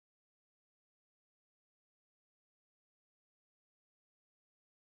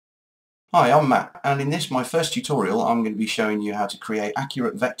Hi, I'm Matt, and in this, my first tutorial, I'm going to be showing you how to create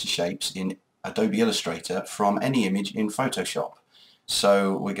accurate vector shapes in Adobe Illustrator from any image in Photoshop.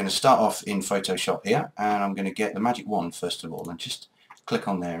 So we're going to start off in Photoshop here, and I'm going to get the magic wand first of all, and just click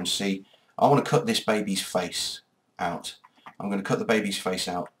on there and see. I want to cut this baby's face out. I'm going to cut the baby's face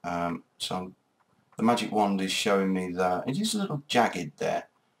out, the magic wand is showing me that it is a little jagged there,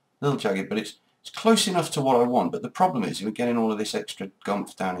 but it's close enough to what I want. But the problem is we're getting all of this extra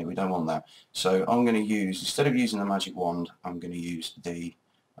gump down here. We don't want that. So I'm going to use, instead of using the magic wand, I'm going to use the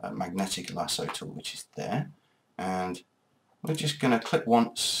magnetic lasso tool, which is there. And we're just going to click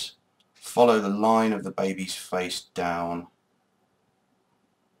once, follow the line of the baby's face down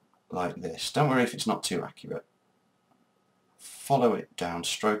like this. Don't worry if it's not too accurate. Follow it down,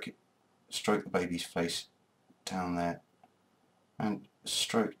 stroke the baby's face down there, and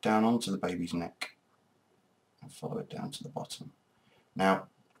stroke down onto the baby's neck and follow it down to the bottom. Now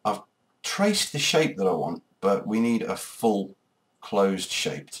I've traced the shape that I want, but we need a full closed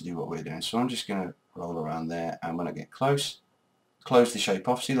shape to do what we're doing, so I'm just going to roll around there, and when I get close, close the shape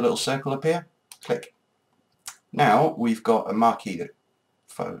off. See the little circle appear? Click. Now we've got a marquee that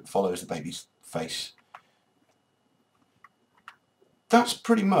follows the baby's face. That's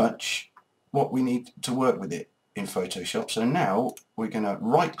pretty much what we need to work with it in Photoshop. So now we're going to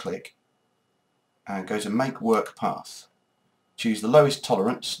right click and go to make work path. Choose the lowest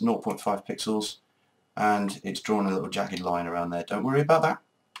tolerance, 0.5 pixels, and it's drawn a little jagged line around there. Don't worry about that.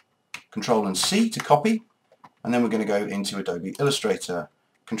 Control and C to copy, and then we're going to go into Adobe Illustrator.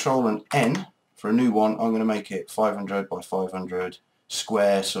 Control and N for a new one. I'm going to make it 500 by 500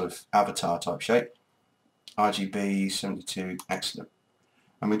 square, sort of avatar type shape. RGB 72, excellent.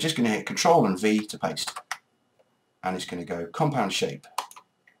 And we're just going to hit Control and V to paste, and it's going to go compound shape,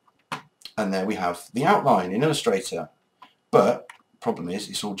 and there we have the outline in Illustrator. But the problem is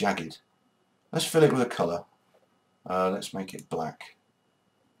it's all jagged. Let's fill it with a colour. Let's make it black.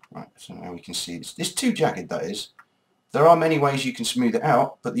 Right, so now we can see it's too jagged, that is. There are many ways you can smooth it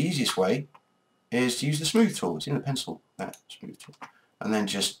out, but the easiest way is to use the smooth tool. It's in the pencil, that smooth tool, and then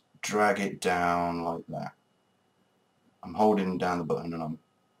just drag it down like that. I'm holding down the button and I'm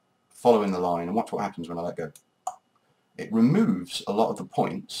following the line, and watch what happens when I let go. It removes a lot of the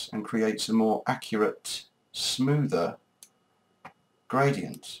points and creates a more accurate, smoother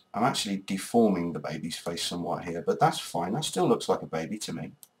gradient. I'm actually deforming the baby's face somewhat here, but that's fine. That still looks like a baby to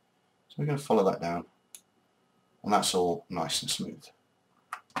me. So we're going to follow that down, and that's all nice and smooth.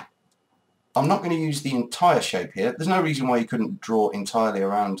 I'm not going to use the entire shape here. There's no reason why you couldn't draw entirely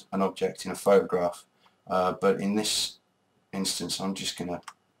around an object in a photograph, but in this instance I'm just going to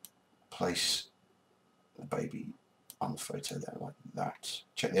place the baby on the photo there like that.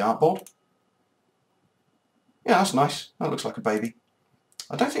 Check the artboard. Yeah, that's nice. That looks like a baby.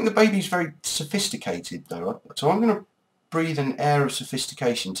 I don't think the baby's very sophisticated though, so I'm going to breathe an air of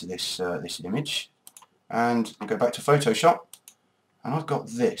sophistication to this this image, and I'll go back to Photoshop, and I've got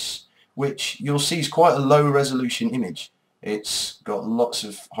this, which you'll see is quite a low resolution image. It's got lots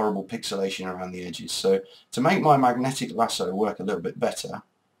of horrible pixelation around the edges. So to make my magnetic lasso work a little bit better,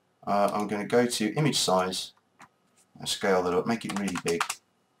 I'm going to go to image size and scale that up, make it really big,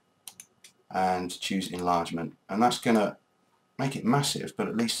 and choose enlargement, and that's going to make it massive, but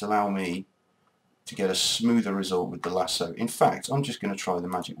at least allow me to get a smoother result with the lasso. In fact, I'm just going to try the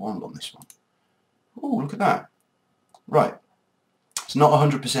magic wand on this one. Oh, look at that. Right, it's not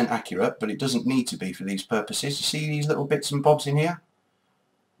 100% accurate, but it doesn't need to be for these purposes. You see these little bits and bobs in here?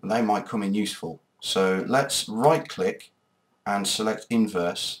 They might come in useful. So let's right click and select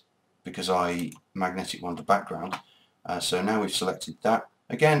inverse, because I magnetic wand the background. So now we've selected that.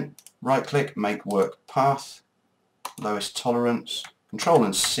 Again, right click, make work path, lowest tolerance, Control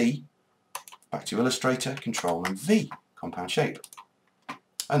and C, back to Illustrator, Control and V, compound shape.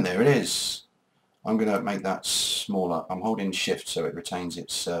 And there it is. I'm going to make that smaller. I'm holding Shift so it retains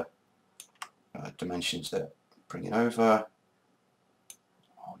its dimensions there. Bring it over.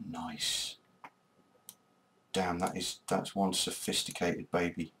 Oh, nice. Damn, that's one sophisticated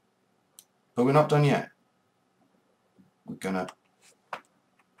baby. But we're not done yet. We're going to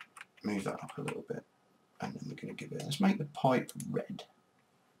move that up a little bit, and then we're going to give it, let's make the pipe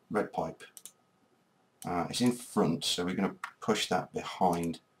red pipe. It's in front, so we're going to push that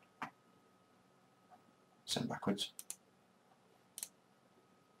behind, send backwards.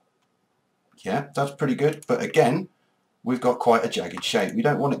 Yeah, that's pretty good, but again we've got quite a jagged shape. We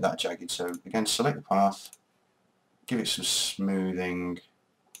don't want it that jagged, so again select the path, give it some smoothing.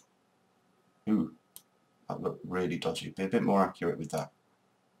 Ooh, that looked really dodgy. Be a bit more accurate with that.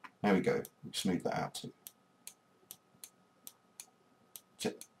 There we go. Smooth that out too.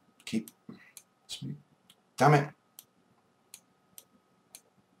 keep smooth. Damn it.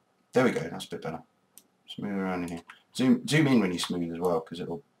 There we go, that's a bit better. Smooth around in here. Zoom in when you smooth as well, because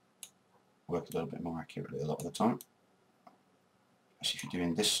it'll work a little bit more accurately a lot of the time. Especially if you're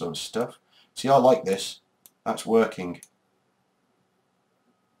doing this sort of stuff. See, I like this. That's working.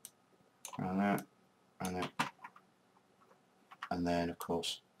 And that, and that. And then, of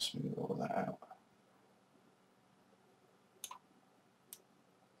course, smooth all of that out.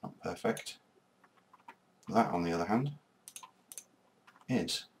 Not perfect. That, on the other hand,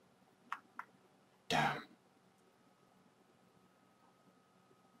 is damn.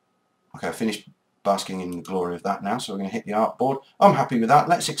 Okay, I've finished basking in the glory of that now, so we're going to hit the artboard. I'm happy with that.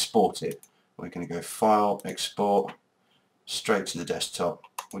 Let's export it. We're going to go File, Export, straight to the desktop.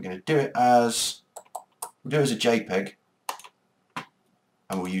 We're going to do it as a JPEG,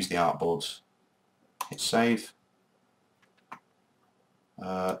 and we'll use the artboards. Hit Save.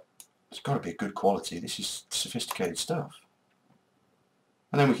 It's got to be a good quality. This is sophisticated stuff.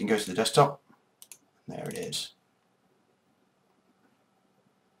 And then we can go to the desktop. There it is.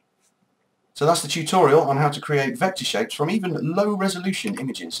 So that's the tutorial on how to create vector shapes from even low resolution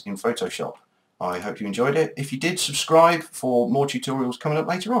images in Photoshop. I hope you enjoyed it. If you did, subscribe for more tutorials coming up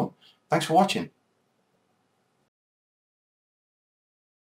later on. Thanks for watching.